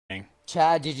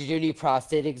Chad, did you do any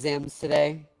prostate exams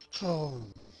today? Oh.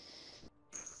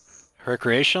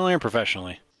 Recreationally or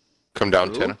professionally? Come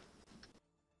down, Tina.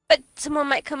 But someone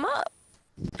might come up.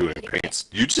 Doing paints.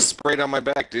 You just sprayed on my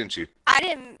back, didn't you? I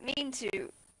didn't mean to.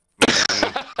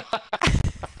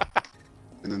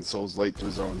 And then Soul's late to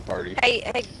his own party.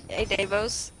 Hey,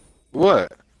 Davos.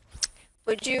 What?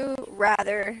 Would you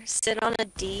rather sit on a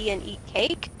D and eat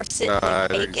cake, or sit Nah, I on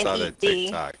cake already and saw eat that D?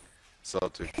 TikTok. So I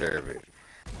took care of it.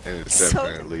 And it's So-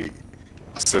 definitely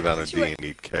sit on a D and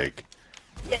eat cake.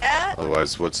 Yeah?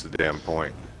 Otherwise, what's the damn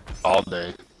point? All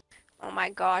day. Oh my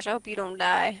gosh, I hope you don't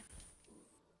die.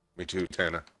 Me too,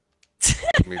 Tana.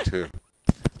 Me too.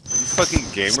 You fucking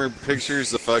gamer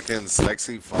pictures, a fucking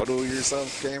sexy photo of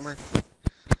yourself, gamer?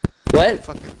 What?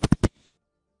 Fucking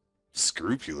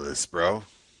scrupulous, bro.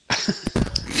 You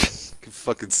can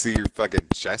fucking see your fucking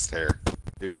chest hair.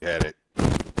 Dude had it.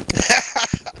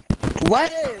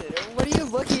 What? What are you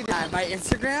looking at? My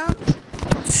Instagram?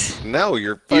 No,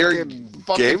 your Your fucking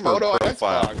fucking gamer photo on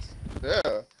profile. Xbox. Yeah.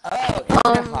 Oh,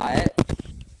 it's hot.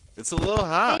 It's a little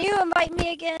hot. Can you invite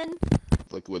me again?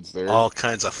 Liquid's there. All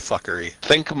kinds of fuckery.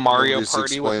 Think Mario Just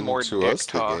Party with explain more to dick us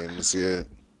the talk. games, yeah.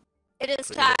 It is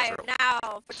time now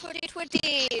for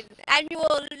 2020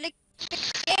 annual Lick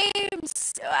Games.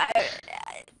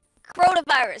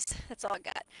 Coronavirus. That's all I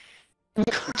got.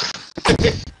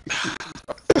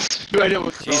 Do I know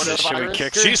what's Jesus, should we coronavirus?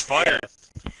 kick her? She's fired.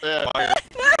 Yeah.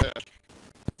 Fired.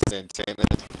 Santana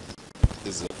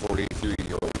is a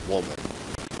 43-year-old woman,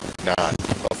 not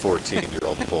a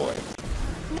 14-year-old boy.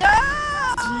 No!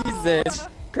 Jesus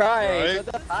Christ.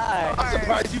 What the fuck? I'm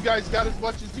surprised you guys got as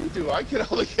much as you do. I could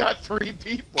only got 3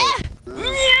 people.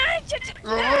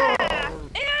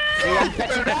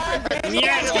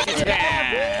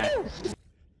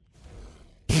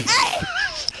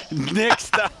 Nick,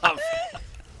 stop!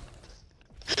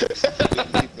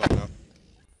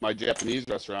 My Japanese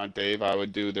restaurant, Dave, I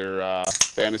would do their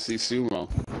fantasy sumo.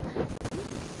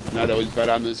 And I'd always bet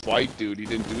on this white dude. He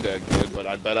didn't do that good, but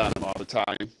I bet on him all the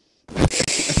time.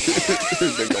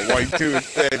 Big white dude.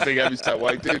 Big heavyset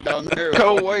white dude down there.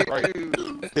 Go white Right. dude.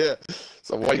 Yeah. It's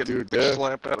a white dude. Yeah.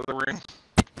 Slap out of the ring.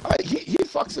 He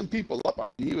fucked some people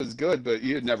up. He was good, but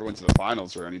he never went to the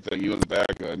finals or anything. He wasn't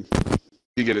that good.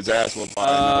 He get his ass whooped by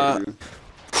another dude.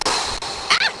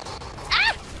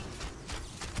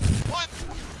 What?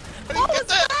 How do you get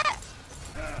that?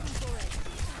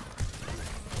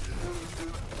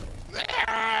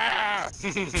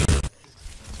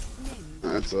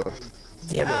 That's a.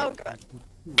 Oh god.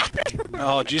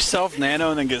 Oh, did you self nano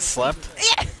and then get slept?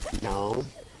 No.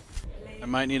 I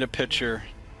might need a picture.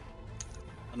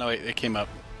 Oh, no, wait, it came up.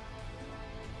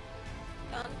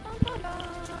 Dun, dun, dun,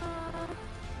 dun.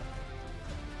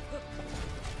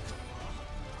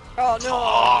 Oh no.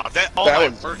 Oh, that That I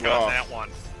was forgot rough. that one.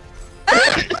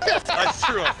 I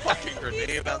threw a fucking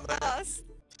grenade on that. Us.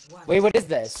 Wait, what is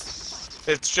this?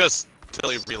 It's just till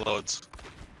he reloads.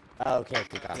 Oh, okay,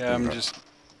 okay. Yeah, I'm just...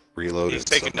 Reloaded. He's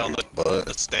taking down the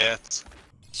stats.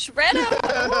 Shred him.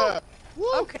 Woo.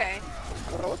 Okay.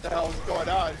 I don't know what the hell is going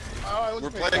on. Oh, I was We're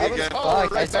paying playing attention. again. Oh, we're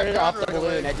Fuck, I right started back off on the right away.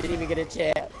 balloon. I didn't even get a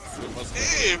chance. It must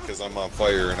be because I'm on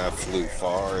fire and I flew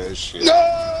far as shit. No!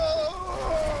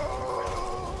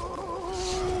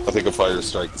 I think a fire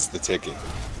strike is the ticket.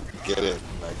 Get it?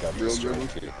 And I got Real this good.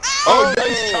 strike too. Oh,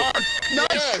 nice charge!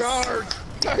 Nice charge!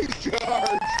 Nice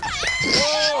charge!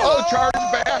 Whoa! Oh, charge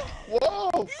back!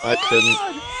 Whoa! I couldn't.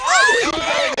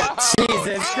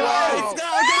 Jesus Christ!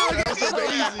 That was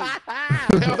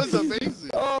amazing! That was amazing!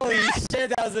 Holy shit,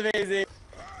 that was amazing!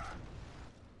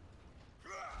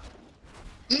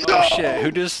 Oh shit,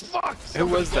 who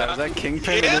was that? Was that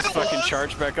Kingpin and just fucking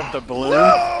charged back up the balloon?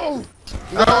 No!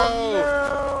 No!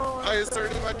 I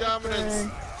asserted my dominance.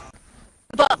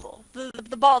 The bubble.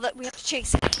 The ball that we have to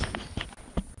chase.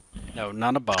 No,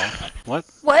 not a ball. What?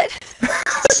 What?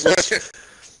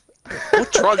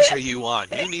 What drugs are you on?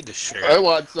 You need to share. I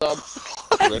want some.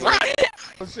 Really?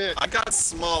 Oh shit. I got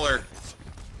smaller.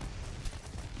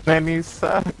 Man, you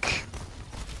suck.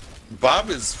 Bob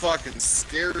is fucking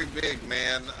scary big,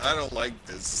 man. I don't like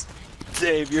this.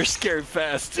 Dave, you're scared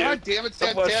fast, dude. God damn it,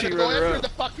 Don't watch Santana, you go run after around. the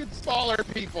fucking smaller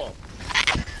people.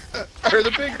 Or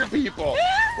the bigger people.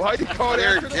 Why are you going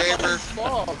There, after the gamer. fucking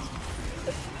small?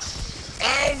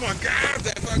 Oh my god,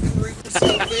 that fucking ring was so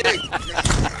big!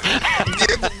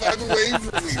 Get the fuck away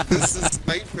from me! This is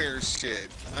nightmare shit.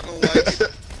 I don't like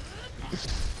it.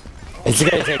 It's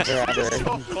gonna take forever.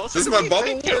 Does my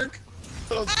bubble work?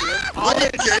 Oh, shit. Oh,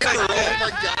 gamer! Oh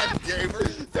my god, gamer!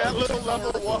 That little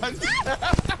number one. I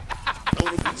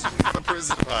want to put you in my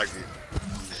prison pocket.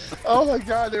 Oh my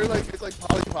god, they're like, it's like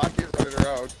Polly Pocket running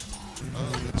around.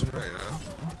 Oh, that's right, huh?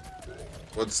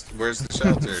 Where's the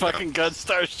shelter? Fucking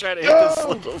Gunstar's trying to hit this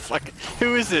little fucking.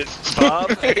 Who is it? Bob?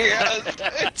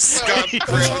 Scott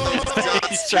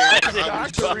He's trying to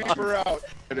knock the Reaper out.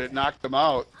 And it knocked him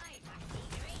out.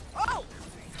 Oh!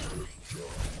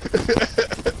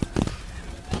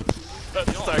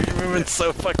 Gunstar, you're moving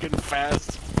so fucking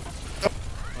fast.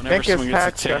 Whenever Think it's someone gets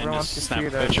hacked, a 10, everyone's just snap a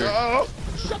computer. picture. Oh,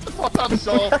 shut the fuck up,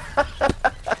 Soul.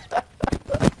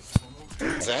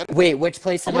 Is that? Wait, which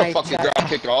place I'm am gonna I? fucking drop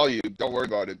kick all you. Don't worry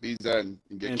about it. Be zen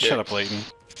and get And kicked. shut up, Leighton.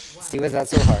 See, was that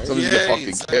so hard? Somebody's get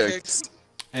fucking kicked.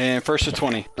 And first to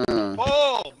 20.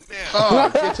 Oh, man. Oh,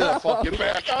 get to that fucking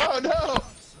back. Oh, no.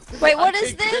 Wait, what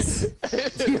is this?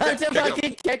 You have to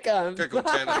fucking kick him. Kick him,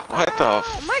 Tanner. What the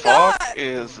Oh my god! fuck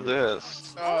is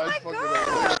this? Oh, it's my fucking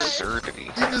God. Absurdity.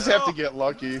 You just have to get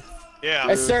lucky. Yeah.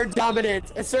 Assert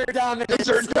dominance. Assert dominance.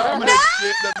 Insert dominance.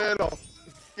 Get in the middle.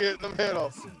 Get in the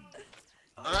middle.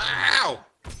 Ow!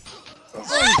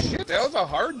 Oh shit, that was a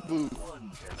hard boot.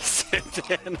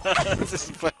 Santana,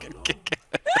 just fucking kicking.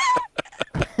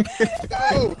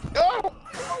 No, no.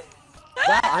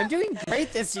 Wow, I'm doing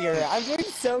great this year. I'm doing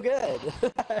so good.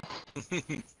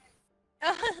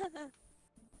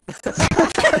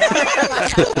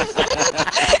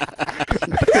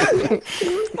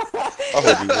 I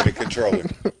hope you win a controller.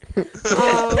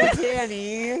 Oh,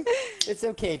 Danny. It's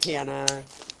okay, Tana.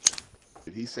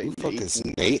 Did he say Who the fuck Nate? is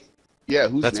Nate? Yeah,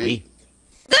 who's That's Nate? me.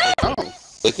 Oh,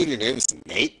 Look at your name is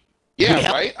Nate. yeah,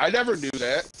 Yeah. right? I never knew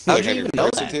that. How'd Like you on your even know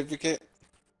birth that? certificate?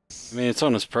 I mean, it's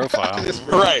on his profile. This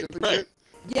Right, certificate.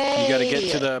 Yay! You gotta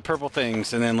get to the purple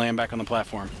things and then land back on the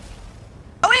platform.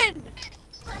 Oh, in!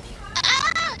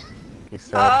 He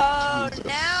said, Oh,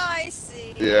 now I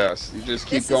see. Yes, you just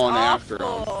keep This going is after him.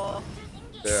 awful.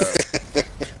 Yeah.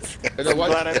 And then I'm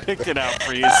what? glad I picked it out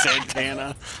for you,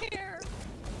 Santana. Here.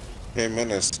 Hey,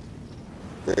 Menace.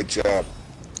 Great job.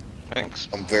 thanks.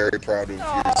 I'm very proud of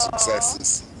your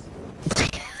successes.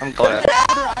 I'm glad.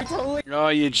 I totally. Oh,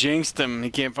 you jinxed him. He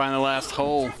can't find the last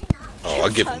hole. Oh, I'll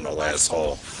give him the last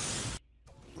hole.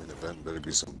 Main event better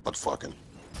be some butt fucking.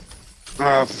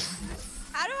 How do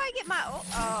I get my...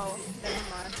 Oh, never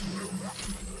mind.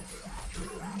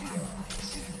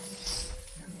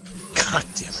 God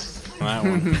damn it. That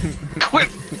one.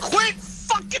 Quit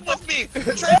fucking with me!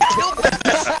 Try to kill me!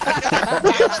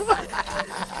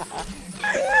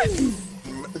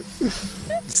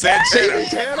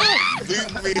 Santana,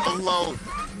 leave me alone.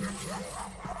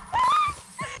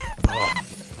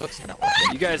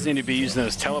 You guys need to be using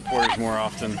those teleporters more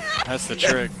often. That's the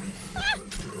trick.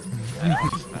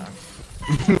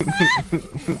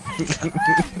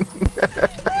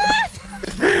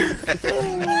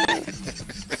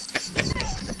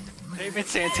 David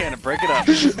Santana, break it up.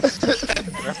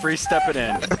 Referee, step it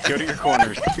in. Go to your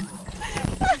corners.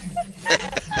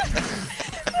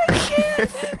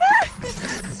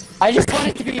 I just want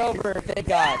it to be over, thank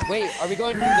God. Wait, are we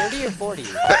going 30 or 40?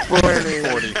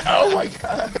 40. Oh my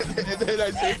god! And then I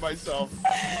saved myself.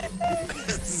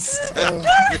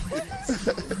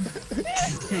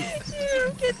 You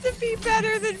don't get to be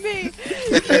better than me.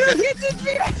 You don't get to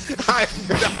be... I'm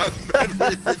not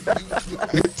better than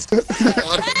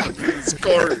you.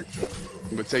 Score.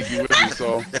 I'm gonna take you with me,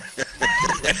 so.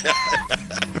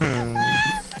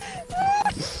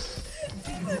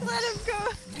 Let him go.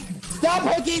 Stop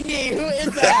hooking me! Who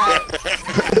is that?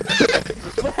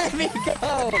 Let me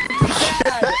go!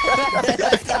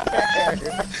 Dad! Stop her!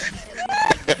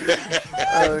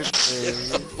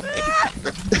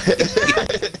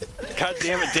 God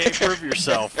damn it, Dave, prove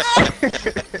yourself.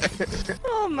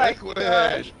 Oh my Liquid.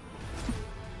 gosh.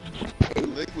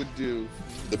 Liquid do.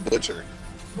 The butcher.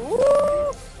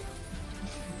 Ooh.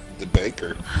 The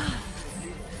baker.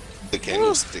 The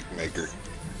candlestick maker.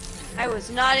 I was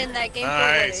not in that game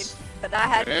Nice. for but I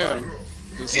had Damn. fun.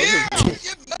 This Yeah!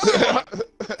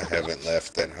 I haven't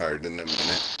laughed that hard in a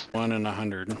minute. 1 in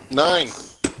 100. 9.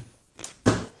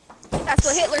 That's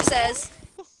what Hitler says.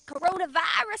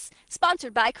 Coronavirus,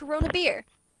 sponsored by Corona Beer.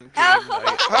 Oh,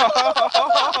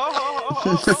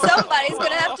 somebody's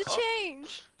gonna have to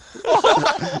change.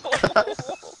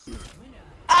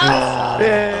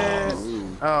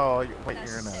 Bitch. Oh, wait,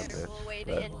 you're in a Terrible way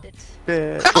to end it.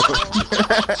 bitch.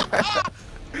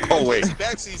 Oh, wait.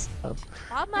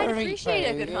 I might appreciate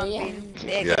a good humping.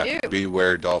 They Yeah, do.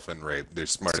 beware dolphin rape. They're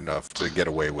smart enough to get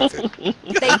away with it.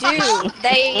 They do.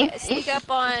 They sneak up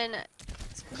on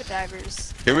scuba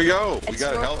divers. Here we go. We It's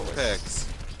got your health packs.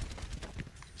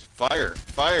 Fire.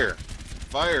 Fire.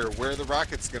 Fire. Where are the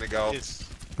rockets gonna go?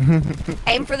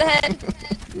 Aim for the head.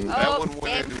 That Oh, one went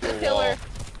aim into for the a pillar. wall.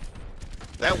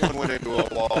 That one went into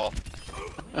a wall.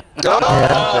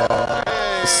 Yeah.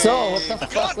 Hey. So, what the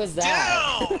fuck was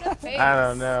that? I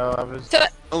don't know. I was.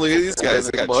 Oh, look at these guys.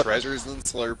 They got treasures and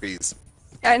Slurpees.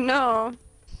 I know.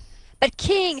 But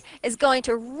King is going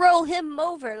to roll him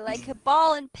over like a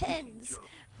ball and pins.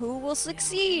 Who will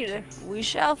succeed? We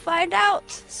shall find out.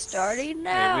 Starting Hey,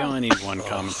 now. we only need one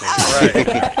commentator. Right.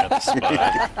 At the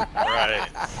spot. Right.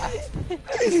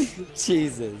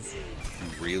 Jesus.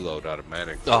 Reload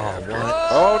automatic. Oh, what?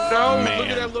 Oh no! Man. Look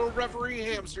at that little referee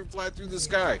hamster fly through the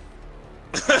sky.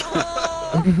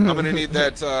 I'm gonna need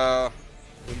that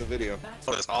in the video.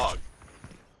 Oh, this hog.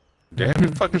 Damn, you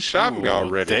fucking shot me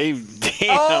already. Dave,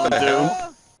 damn, dude.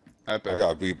 I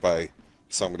got beat by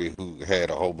somebody who had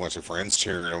a whole bunch of friends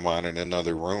cheering him on in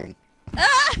another room.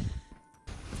 Ah!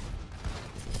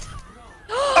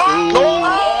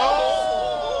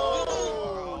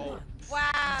 Oh!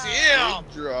 Wow. Damn!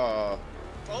 Draw.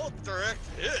 Both direct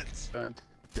hits. Dun,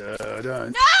 dun,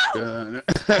 dun, No! dun.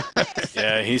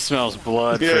 Yeah, he smells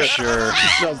blood for Yeah. sure.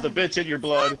 Smells the bitch in your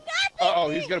blood. Uh-oh,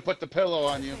 he's gonna put the pillow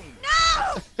on you.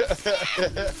 No! That's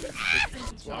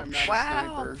why I'm not a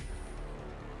Wow. sniper.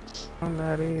 I'm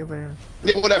not either.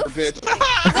 Yeah, whatever, bitch.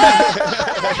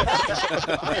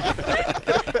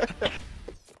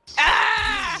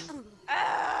 Ah!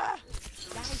 Ah!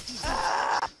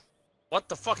 Ah! What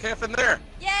the fuck happened there?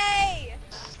 Yay!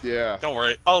 Yeah. Don't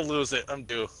worry, I'll lose it. I'm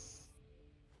due.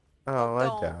 Oh, I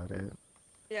Don't. doubt it.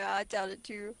 Yeah, I doubt it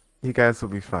too. You guys will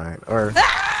be fine. Or,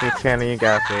 hey, Channing, you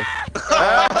got this.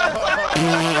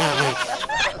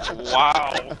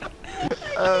 Wow.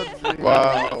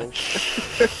 Wow.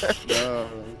 No.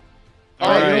 All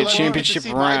Alright, right, you wanna championship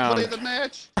see my round. play of the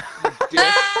match? Dick.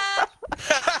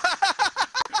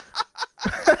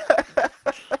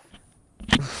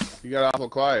 You got awful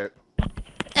quiet.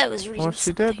 That was Well, Reeves.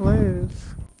 she did lose.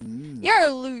 You're a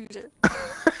loser.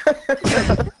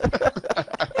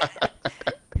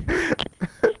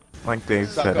 Like Dave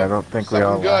Suck said, I 'em. don't think Suck we 'em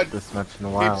all good. laughed this much in a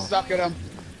Keep while. sucking them.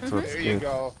 So it's There you good.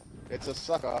 go. It's a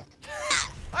suck off.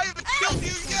 I haven't killed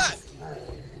you yet!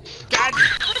 God,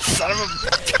 son of a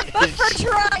But for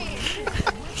trying.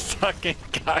 sucking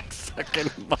cocksucking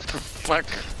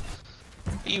motherfucker.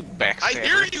 You backstabber. I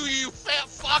hear you, you fat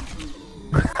fuck!